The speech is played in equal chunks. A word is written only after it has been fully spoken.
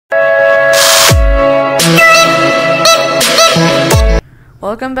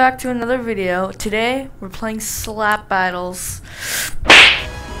Welcome back to another video. Today we're playing slap battles.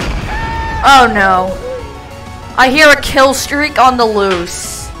 Oh no. I hear a kill streak on the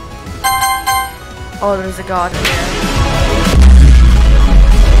loose. Oh, there's a god in here.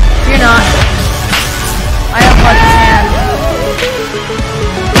 You're not. I have one hand.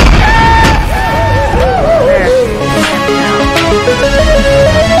 There.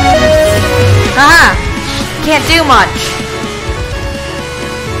 Aha! Can't do much.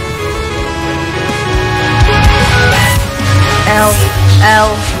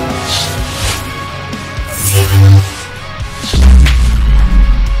 L.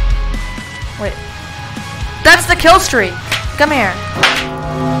 Wait. That's the kill streak. Come here.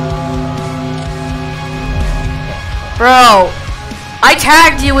 Bro, I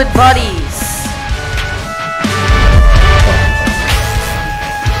tagged you with buddies.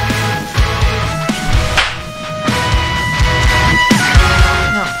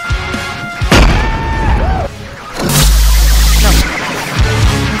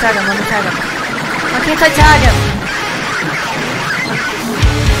 Let me tag him. Why can't I tag him?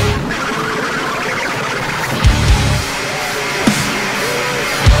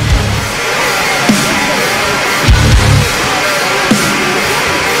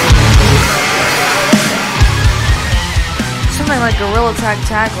 Something like Gorilla Tag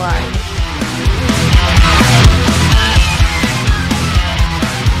tagline.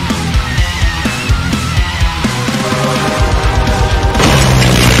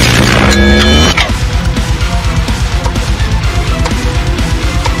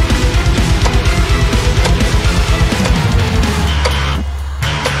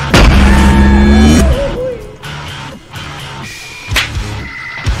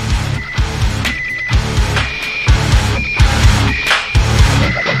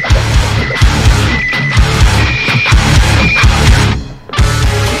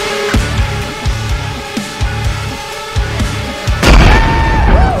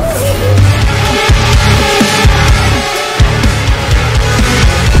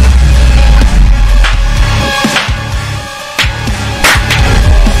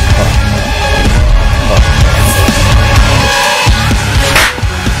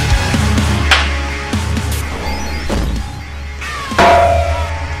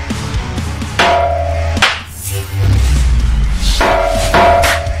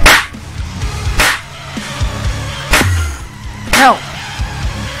 No.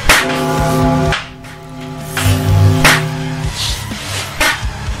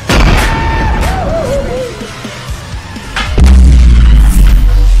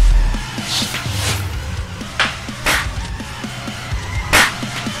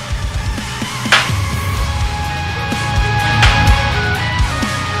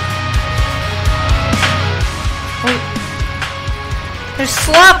 Wait. There's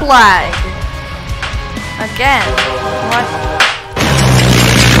slap lag. Again. What?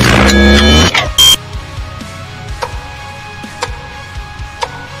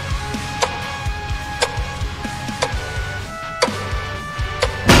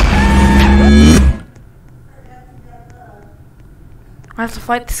 I have to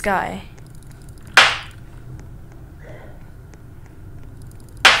fight this guy.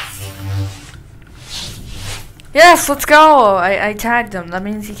 Yes, let's go! I tagged him. That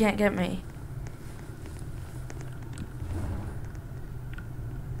means he can't get me.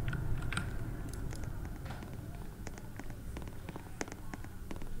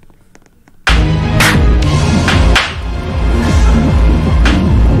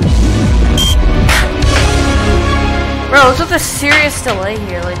 Bro, what's with a serious delay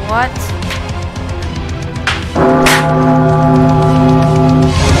here? Like, what?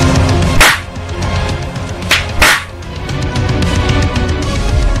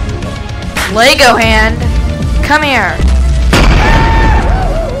 Lego hand? Come here.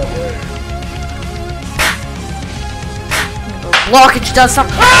 Blockage does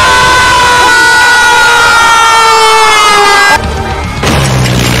something.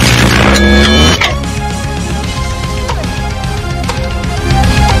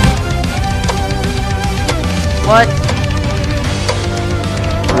 What?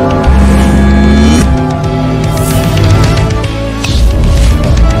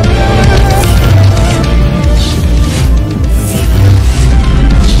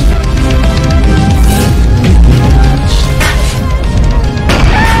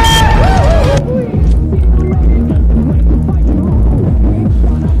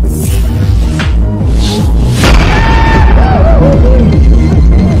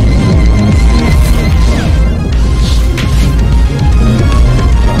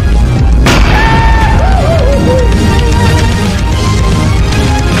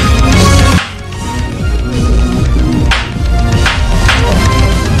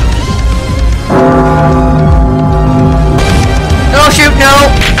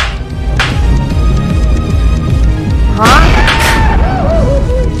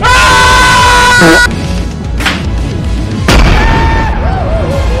 No.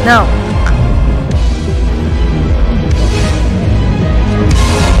 No!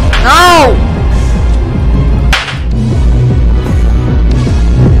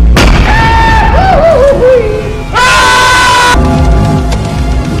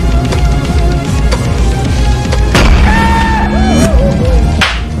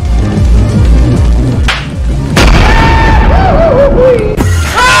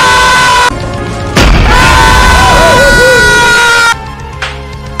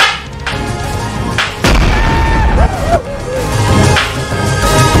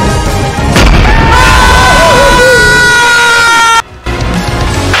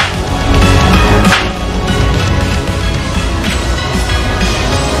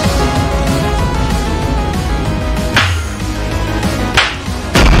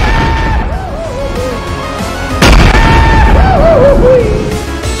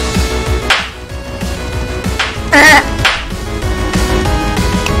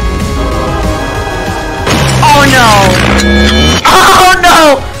 Oh no! Oh no!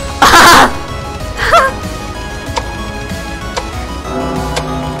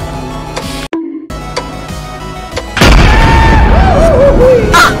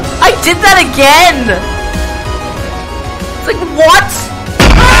 I did that again! It's like, what?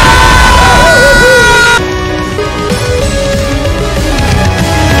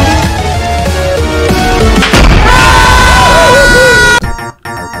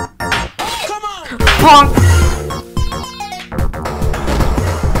 Punk!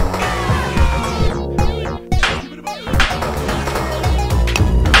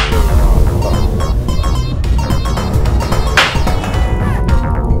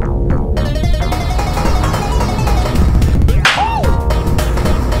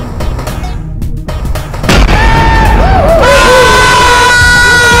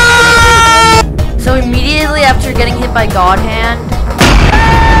 So immediately after getting hit by God Hand,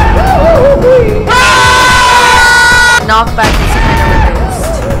 knockback is kind of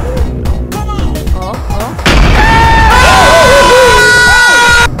reduced.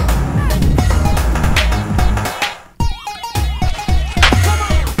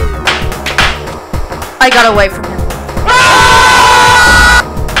 I got away from him.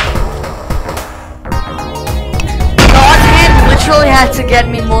 God's Hand literally had to get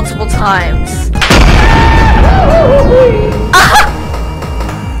me multiple times.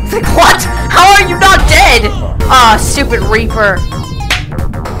 It's like, what? How are you not dead? Ah, stupid Reaper.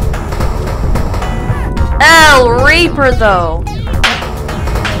 Reaper though.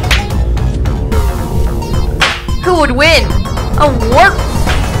 Who would win? A warp?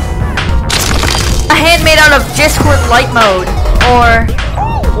 A hand made out of Discord light mode, or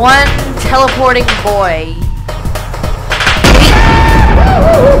one teleporting boy.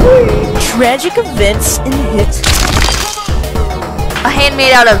 Tragic events in hit. A hand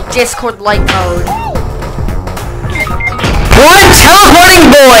made out of Discord light mode. One teleporting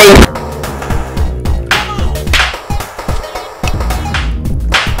boy.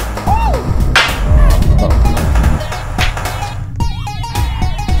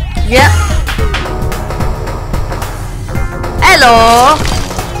 Yep. Hello.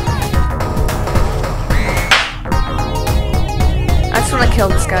 I just want to kill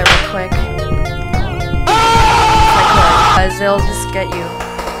this guy real quick. Because they'll just get you.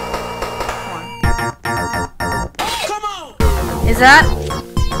 Come on. Is that?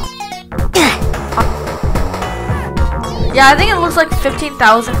 Yeah, I think it looks like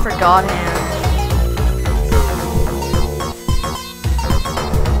 15,000 for God Hand.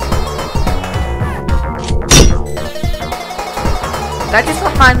 That just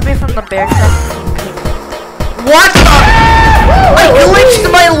reminds me from the bear trap. What the? I glitched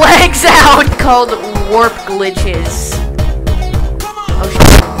my legs out! Called warp glitches. Oh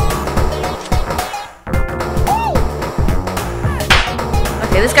shit.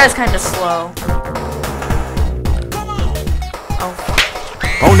 Okay, this guy's kinda slow. Oh fuck.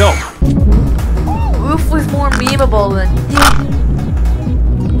 Oh no! Oof was more memeable than.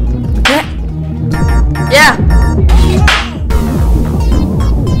 Yeah!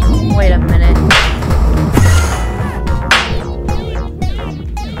 Wait a minute.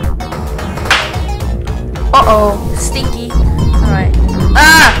 Uh-oh, stinky. Alright.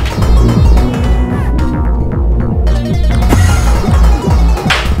 Ah!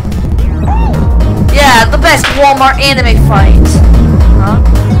 Yeah, the best Walmart anime fight. Huh?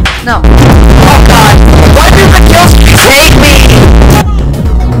 No. Oh god. Why did the kill streak take me?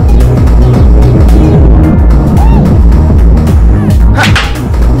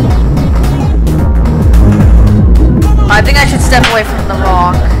 I think I should step away from the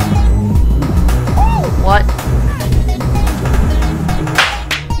rock.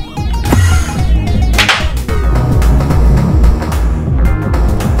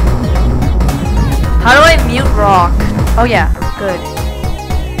 How do I mute rock? Oh yeah, good.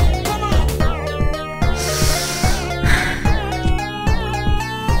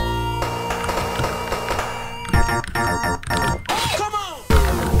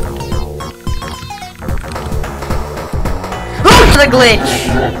 Ooh, the glitch!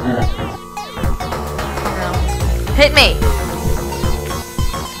 Oh no. Hit me!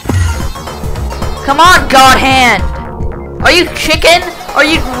 Come on, God Hand! Are you chicken? Are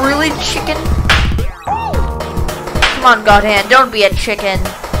you really chicken? Come on, God Hand, don't be a chicken.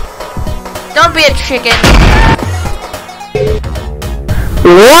 Don't be a chicken.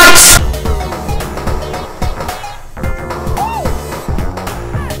 What?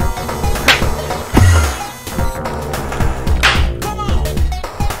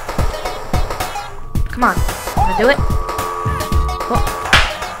 Come on, wanna do it? Oh.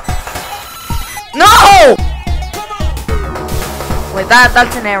 No! Wait,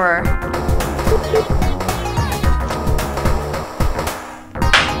 that's an error.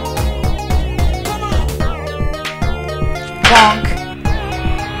 Bonk.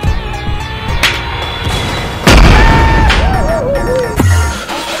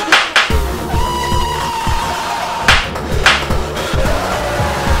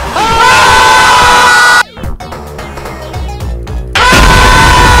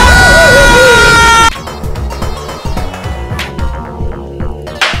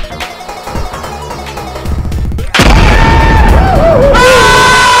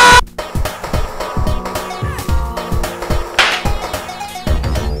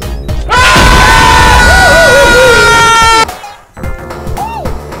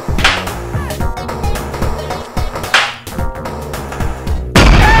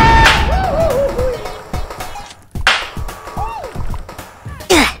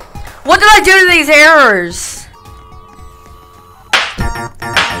 What did I do to these errors?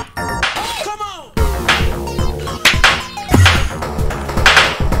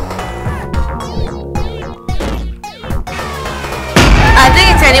 I think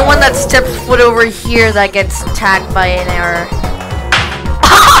it's anyone that steps foot over here that gets tagged by an error.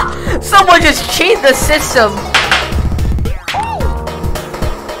 Someone just cheated the system.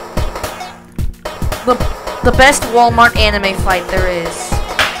 The best Walmart anime fight there is.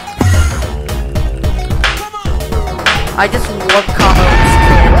 I just warp combo this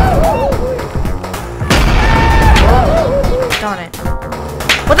kid. Oh, darn it.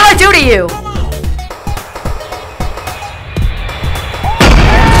 What did I do to you?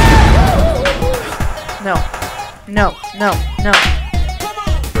 No. No, no, no.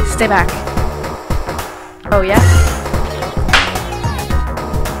 Stay back. Oh, yeah?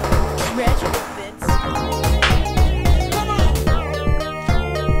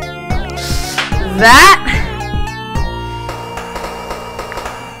 That?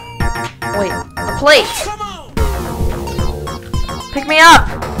 Wait, a plate. Pick me up.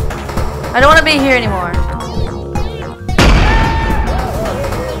 I don't want to be here anymore.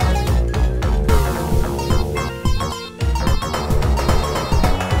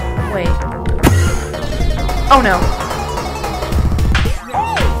 Wait. Oh no.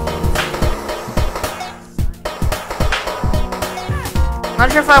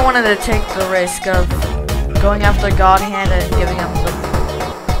 Not sure if I wanted to take the risk of going after God Hand and giving him the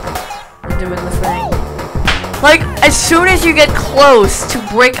doing the thing. Like, as soon as you get close to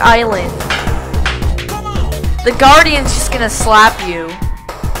Brick Island, the Guardian's just gonna slap you.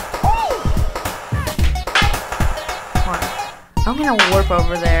 Come on. I'm gonna warp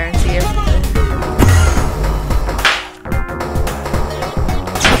over there and see if...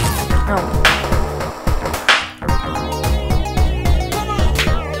 No.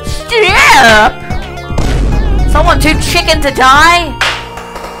 Stop! Someone too chicken to die?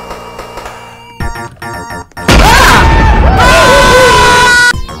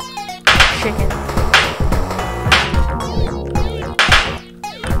 Chicken.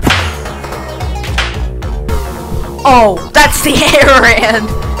 Oh, that's the errand.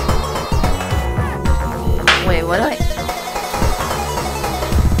 Wait, what do I?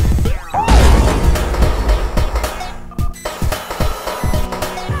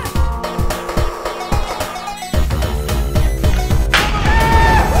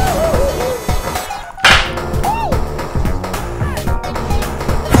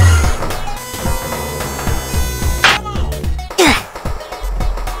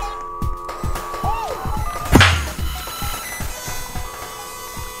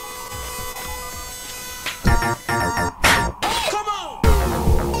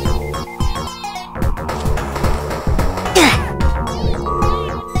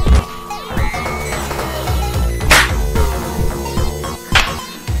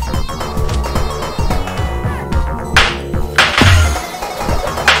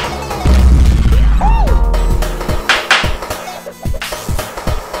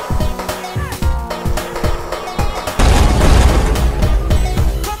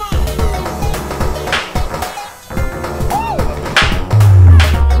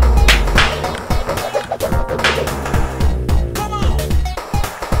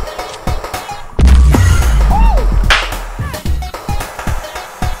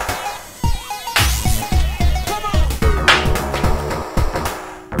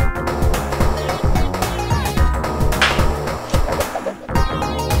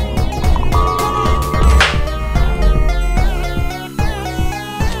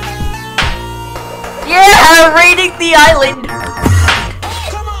 raiding the island.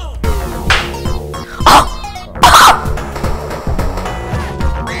 Oh! Oh!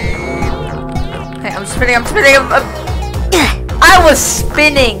 Okay, I'm spinning. I was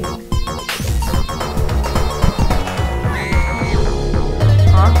spinning.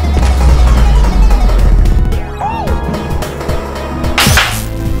 Huh?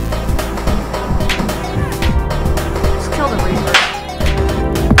 Let's kill the Reaper.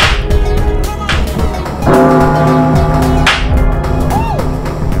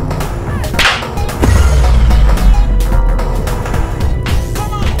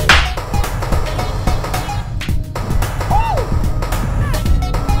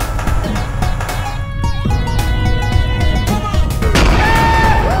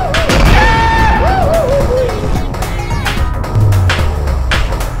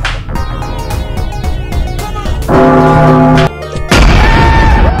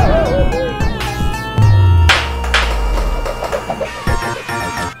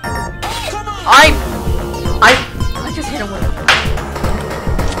 I just hit him with it.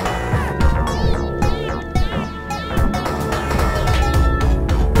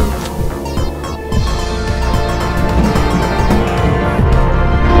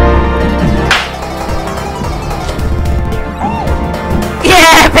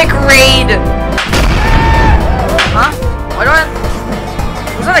 Yeah, epic raid! Huh? Why do I...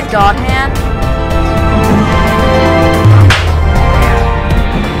 Was that a god hand?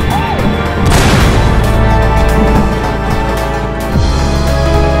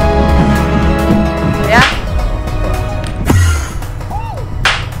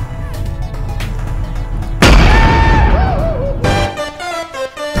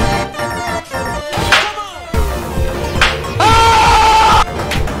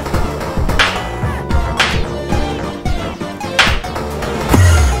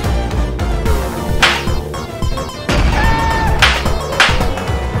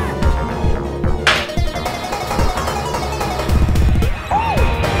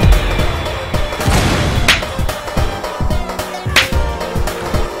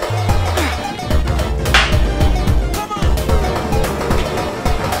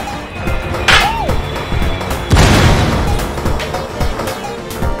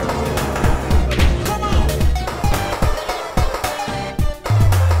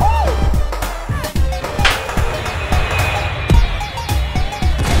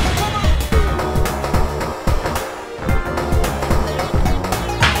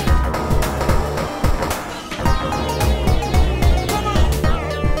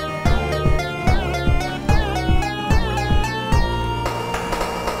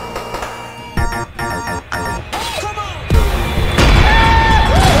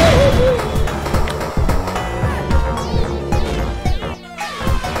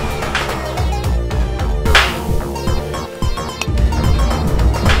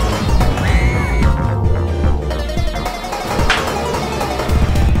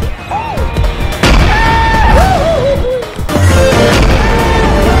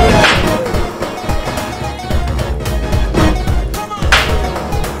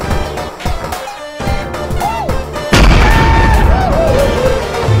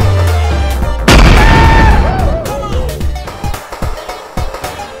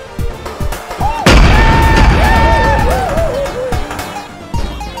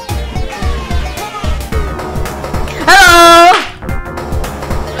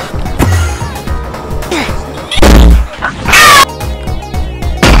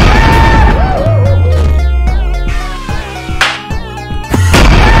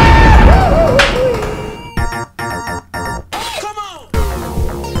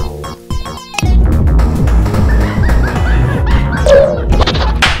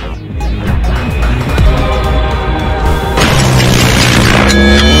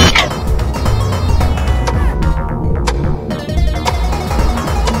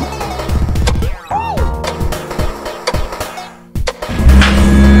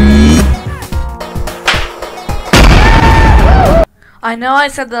 I know I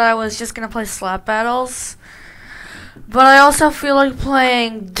said that I was just gonna play slap battles, but I also feel like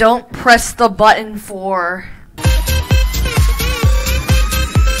playing Don't Press the Button 4.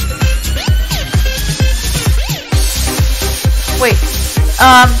 Wait,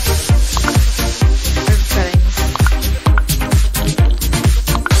 settings.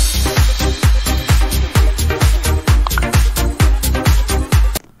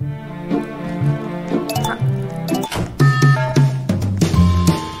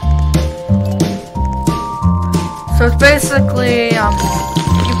 So it's basically,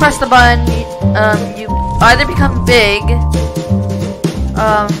 you press the button, you either become big,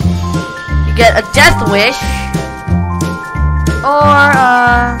 you get a death wish, or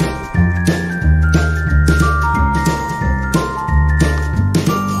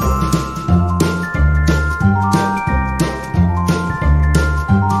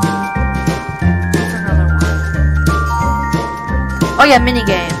what's another one? Oh yeah,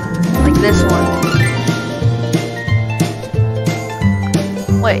 minigame, like this one.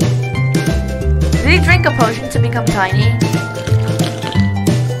 Wait, did he drink a potion to become tiny?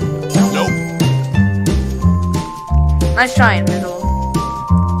 Nope. Nice trying, Middle.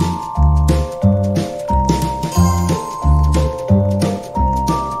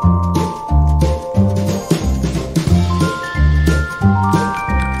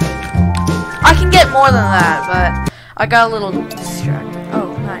 I can get more than that, but I got a little distracted.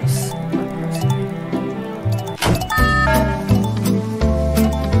 Oh, nice.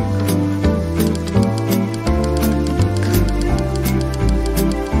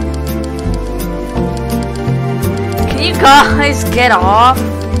 Can you guys get off?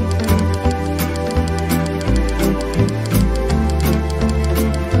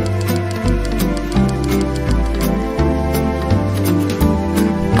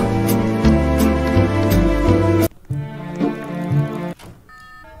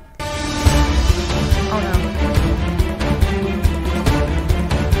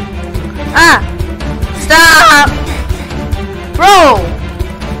 Ah! Stop! Bro!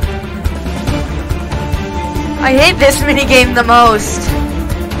 I hate this minigame the most.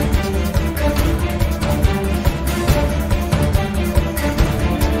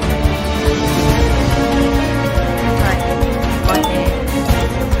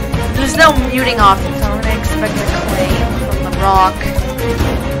 There's no muting option, so I'm gonna expect a claim from the rock.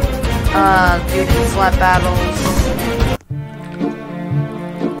 Due to slap battles.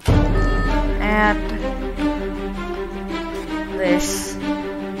 And this.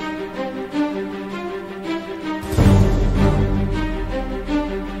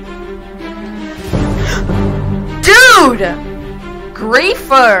 Dude!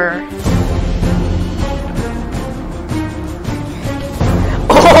 Griefer!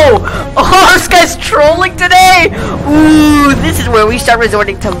 Oh, this guy's trolling today! Ooh, this is where we start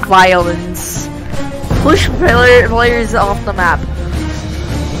resorting to violence. Push players off the map.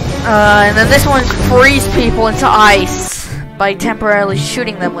 And then this one's freeze people into ice by temporarily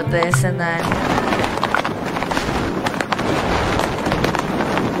shooting them with this, and then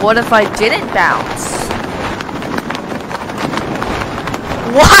what if I didn't bounce?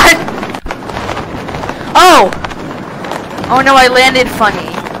 What? Oh! Oh no, I landed funny.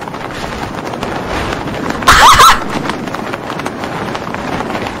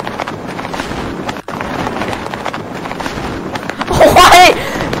 What?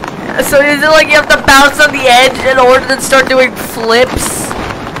 So is it like you have to bounce on the edge in order to start doing flips?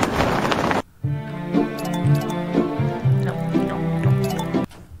 No.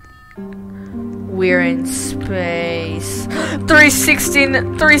 We're in space. 360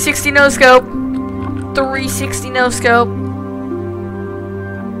 no scope. 360 no scope.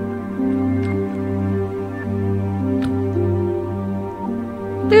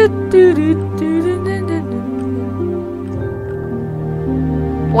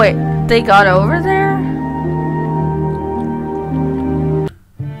 Wait, they got over there?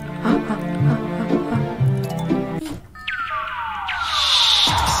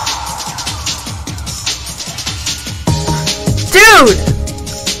 Dude!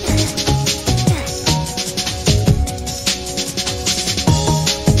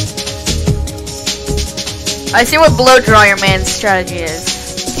 I see what blow dryer man's strategy is.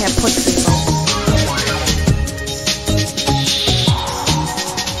 Can't push this phone.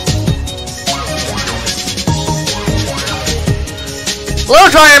 Blow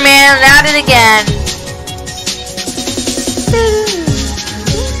dryer man at it again.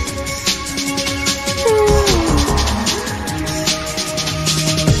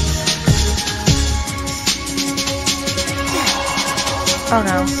 Oh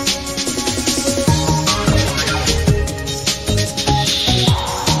no.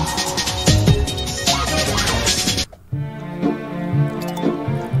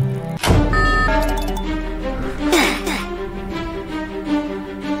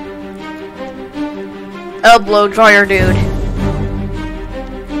 Oh, blow dryer dude.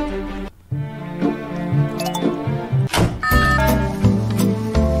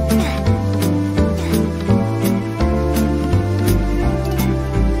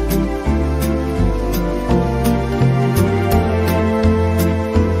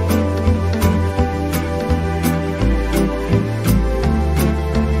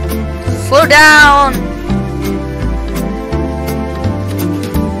 Slow down.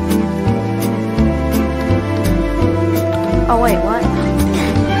 Oh wait, what?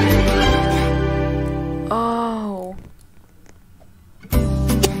 Oh.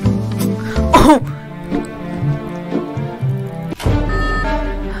 Oh!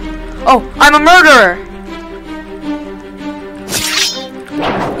 Oh, I'm a murderer!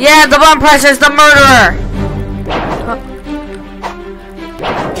 Yeah, the button presser is the murderer!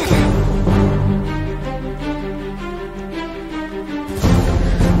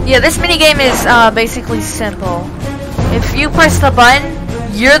 Yeah, this minigame is basically simple. If you press the button,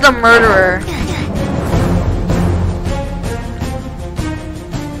 you're the murderer.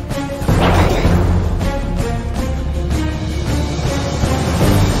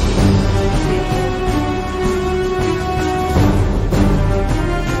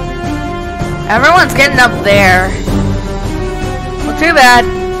 Everyone's getting up there. Well, too bad.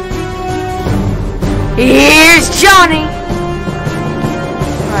 Here's Johnny!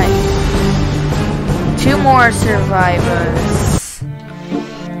 Right. 2 more survivors.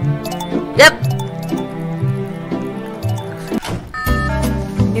 Yep.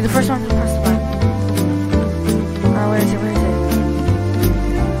 You're the first one to press the button. Oh, where is it? Where is it?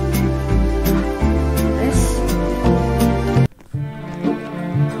 This?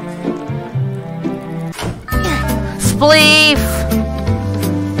 Spleef!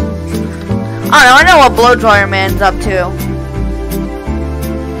 I don't know, I know what Blow Dryer Man's up to.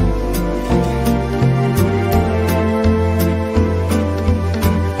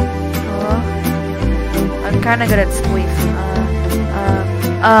 I'm kinda good at Spleef.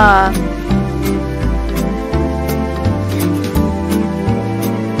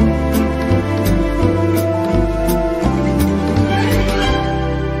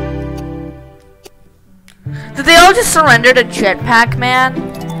 Did they all just surrender to Jetpack Man?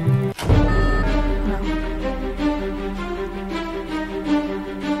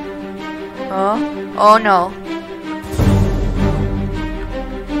 Oh? Oh no.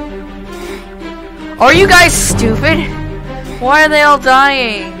 Are you guys stupid? Why are they all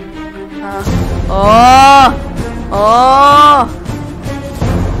dying? Oh!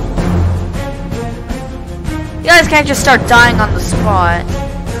 You guys can't just start dying on the spot.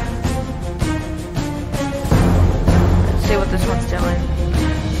 Let's see what this one's doing.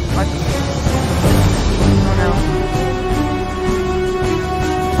 What? Oh no.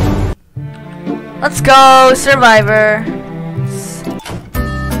 Let's go, Survivor.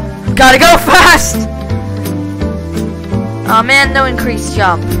 Gotta go fast! Oh man, no increased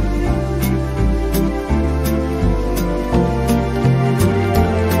jump.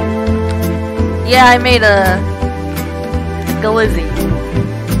 Yeah, I made a glizzy.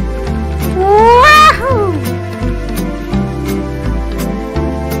 Wahoo!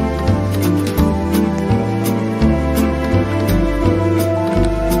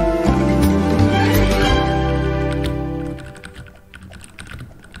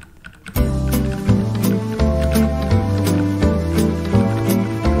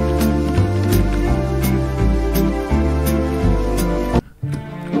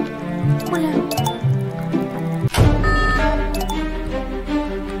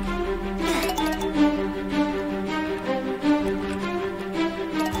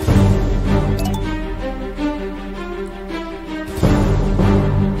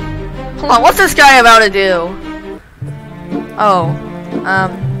 Hold on, what's this guy about to do? Oh,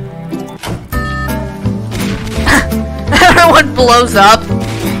 everyone blows up.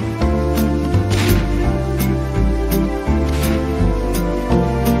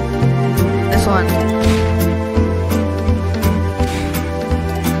 This one.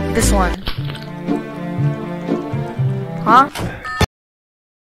 This one. Huh?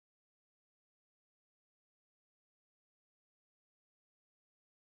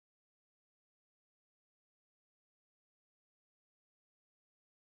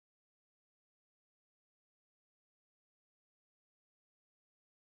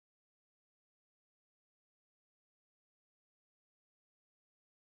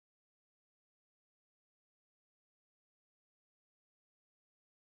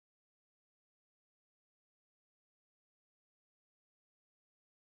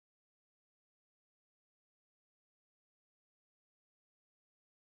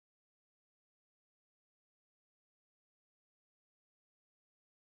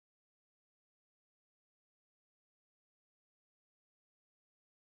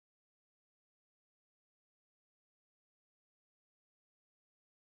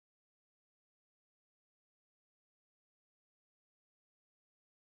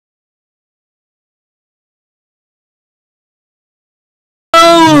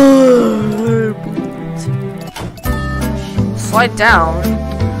 Slide down.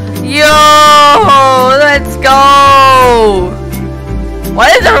 Yo, let's go. Why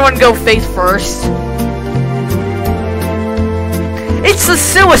does everyone go face first? It's a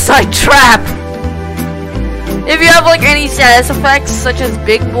suicide trap. If you have like any status effects such as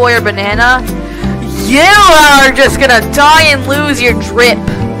big boy or banana, you are just gonna die and lose your drip.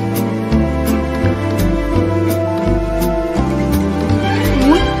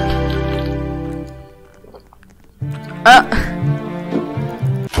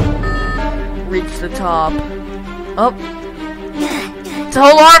 Reach the top. Oh. It's a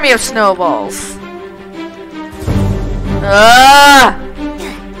whole army of snowballs.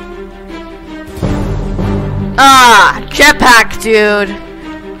 Jetpack, dude.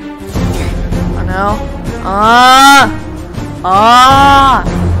 Oh no.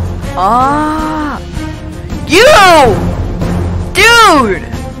 You! Dude!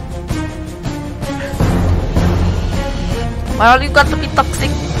 Why all you got to be toxic?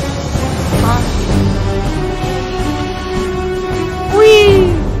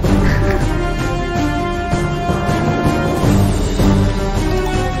 Whee!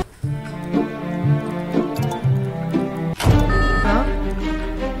 Huh?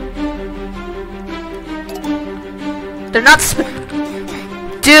 They're not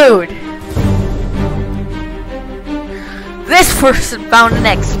dude! This person found an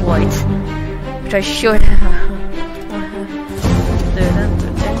exploit, which I should have.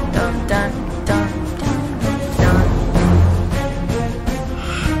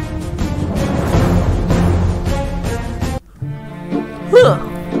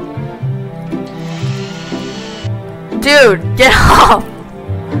 Dude, get off!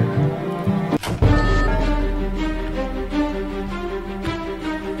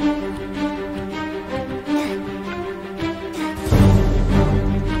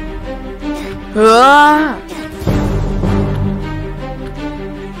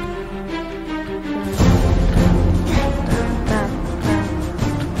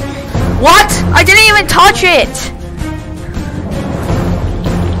 What? I didn't even touch it!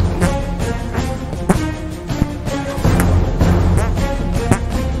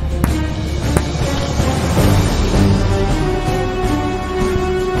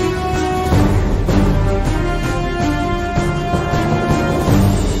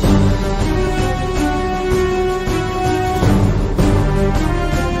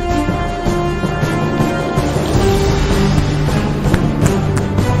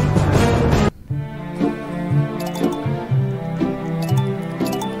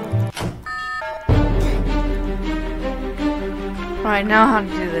 Alright, now how to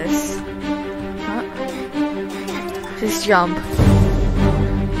do this. Huh? Just jump.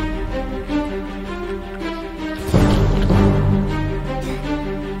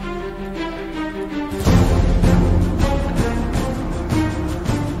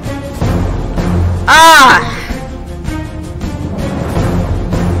 Ah!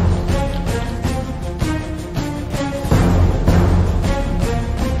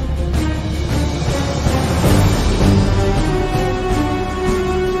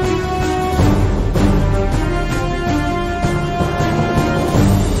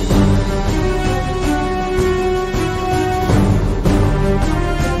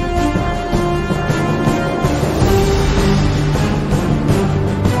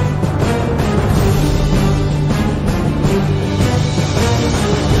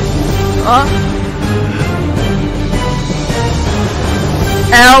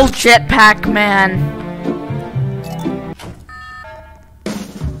 L Jetpack Man.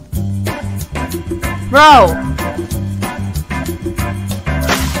 Bro.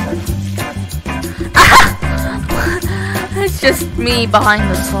 It's just me behind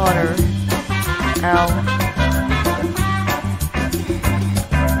the slaughter. L.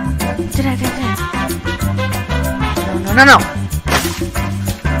 No.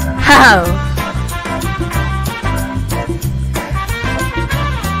 How?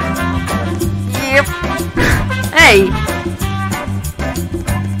 Yep. Hey.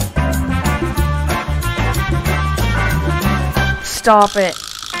 Stop it.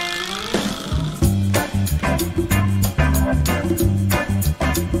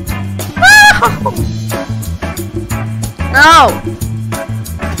 No.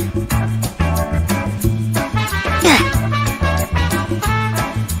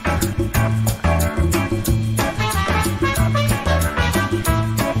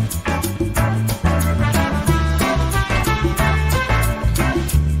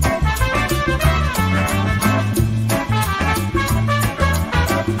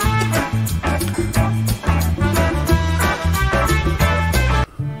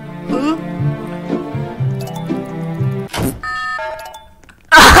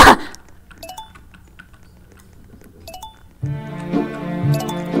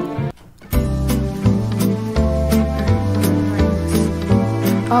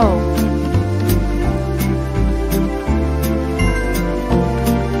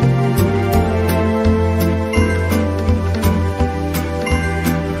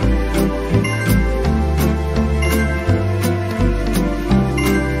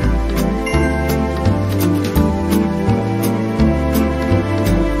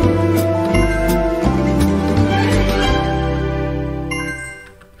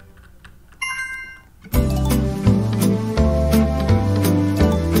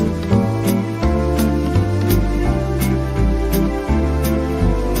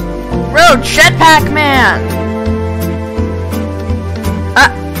 go, Jetpack Man!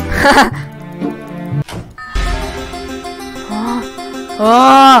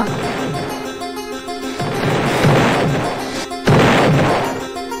 Oh!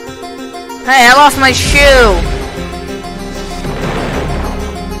 Hey, I lost my shoe!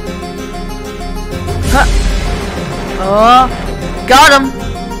 Huh. Oh! Got him!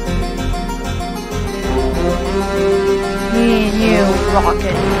 Me and you,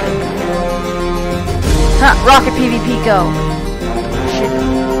 Rocket. Huh, Rocket PvP, go. Shit.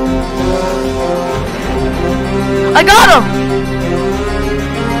 I got him!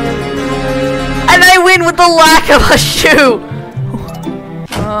 And I win with the lack of a shoe!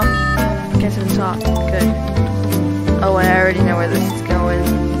 Get to the top. Good. Oh, I already know where this is going.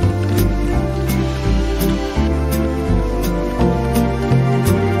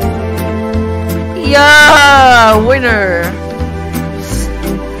 Yeah! Winner!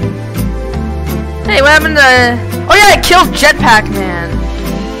 Hey, what happened to... Oh yeah, I killed Jetpack Man!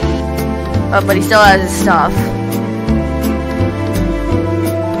 Oh, but he still has his stuff.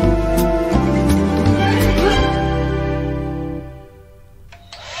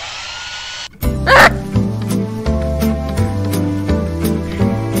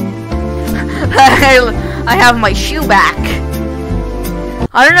 I have my shoe back.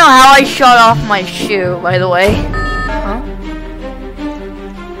 I don't know how I shot off my shoe, by the way. Huh?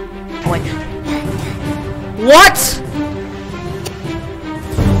 Wait. What?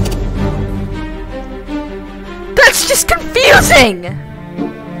 That's just confusing!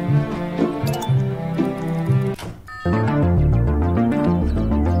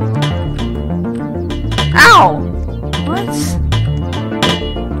 Ow! What?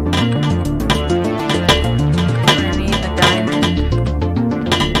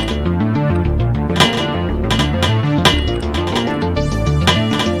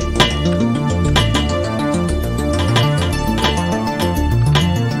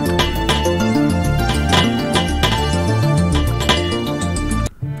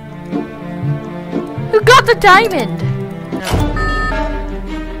 Who got the diamond? No.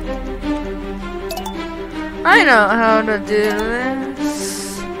 I know how to do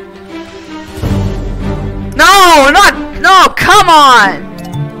this. No, no, come on!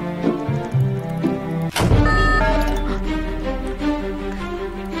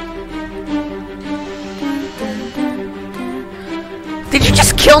 Did you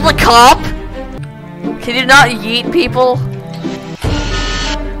just kill the cop? Can you not yeet people?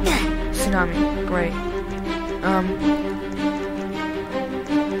 Tsunami. Great.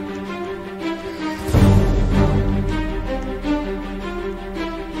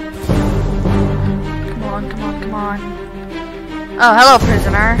 Come on. Oh, hello,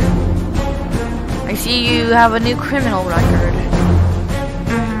 prisoner. I see you have a new criminal record.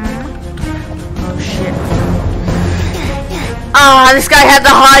 Oh, shit. Ah, this guy had the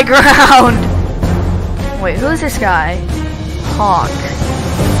high ground! Wait, who's this guy? Hawk.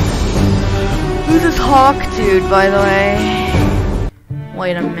 Who's this Hawk dude, by the way?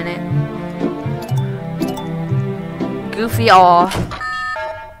 Wait a minute. Goofy, aw.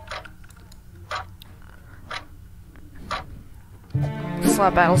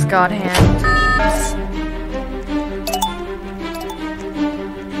 Slap battles God hand.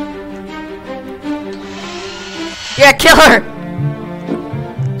 Yeah, kill her!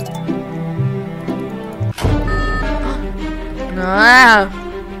 No.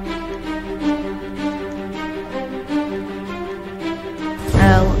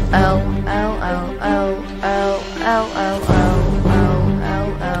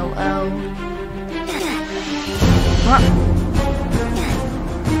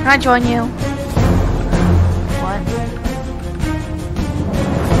 Can I join you? What?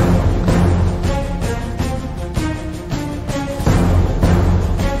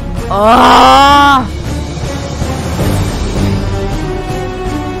 Oh!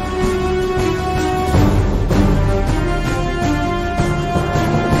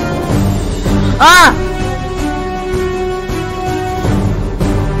 Ah!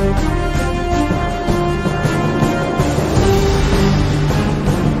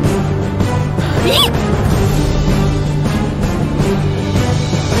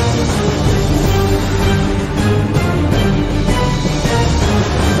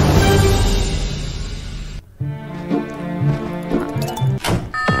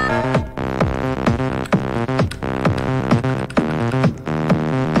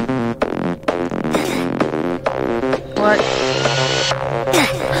 What?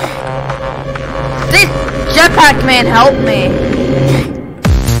 This Jetpack Man help me!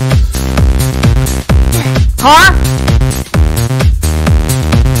 Huh?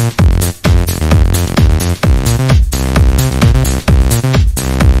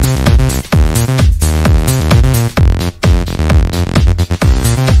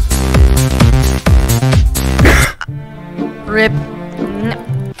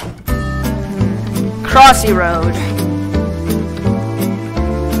 Crossy Road.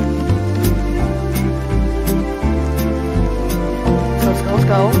 Let's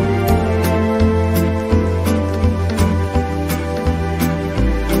go.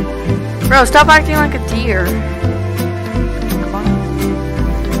 Bro, stop acting like a deer. Come on.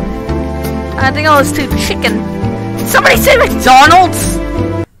 I think I was too chicken. Somebody say McDonald's?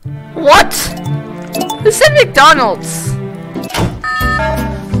 What? Who said McDonald's?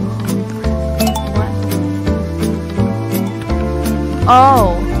 What?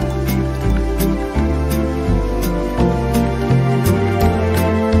 Oh.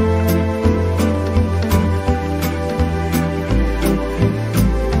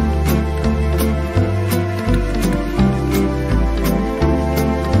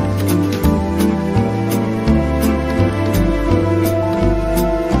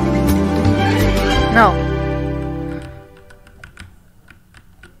 No.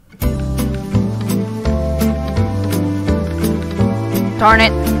 Darn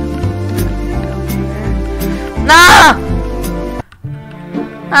it. Nah!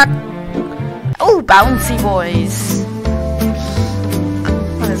 Oh, bouncy boys.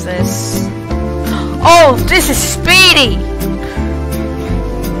 What is this? Oh, this is Speedy!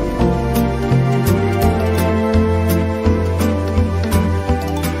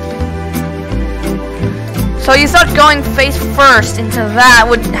 So you thought going face first into that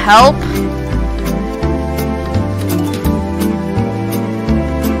would help?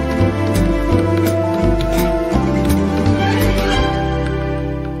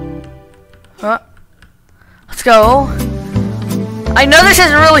 Huh? Let's go. I know this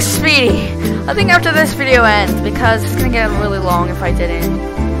isn't really speedy. I think after this video ends, because it's gonna get really long if I didn't.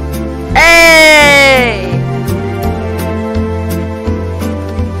 Hey!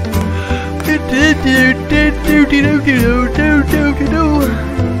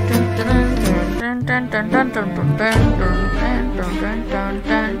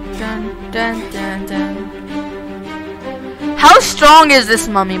 How strong is this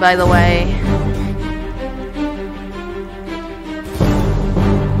mummy, by the way?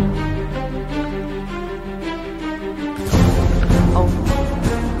 Oh.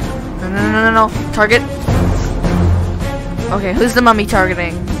 No. Target. Okay, who's the mummy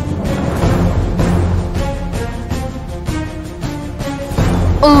targeting?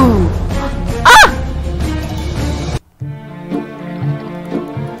 Ooh! Ah!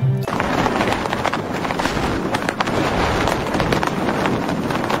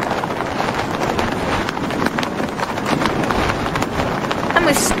 I'm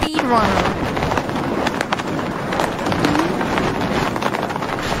a speedrunner.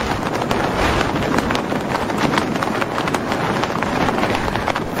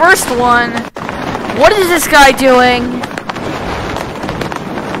 First one. What is this guy doing?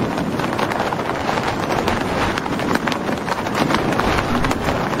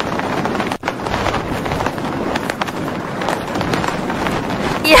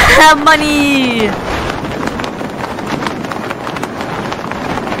 Yeah, money!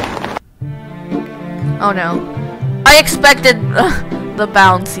 Oh no. I expected the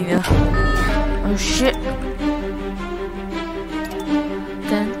bouncy. Oh shit.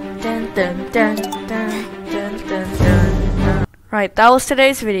 Right, that was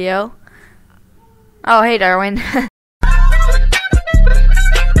today's video. Oh, hey Darwin.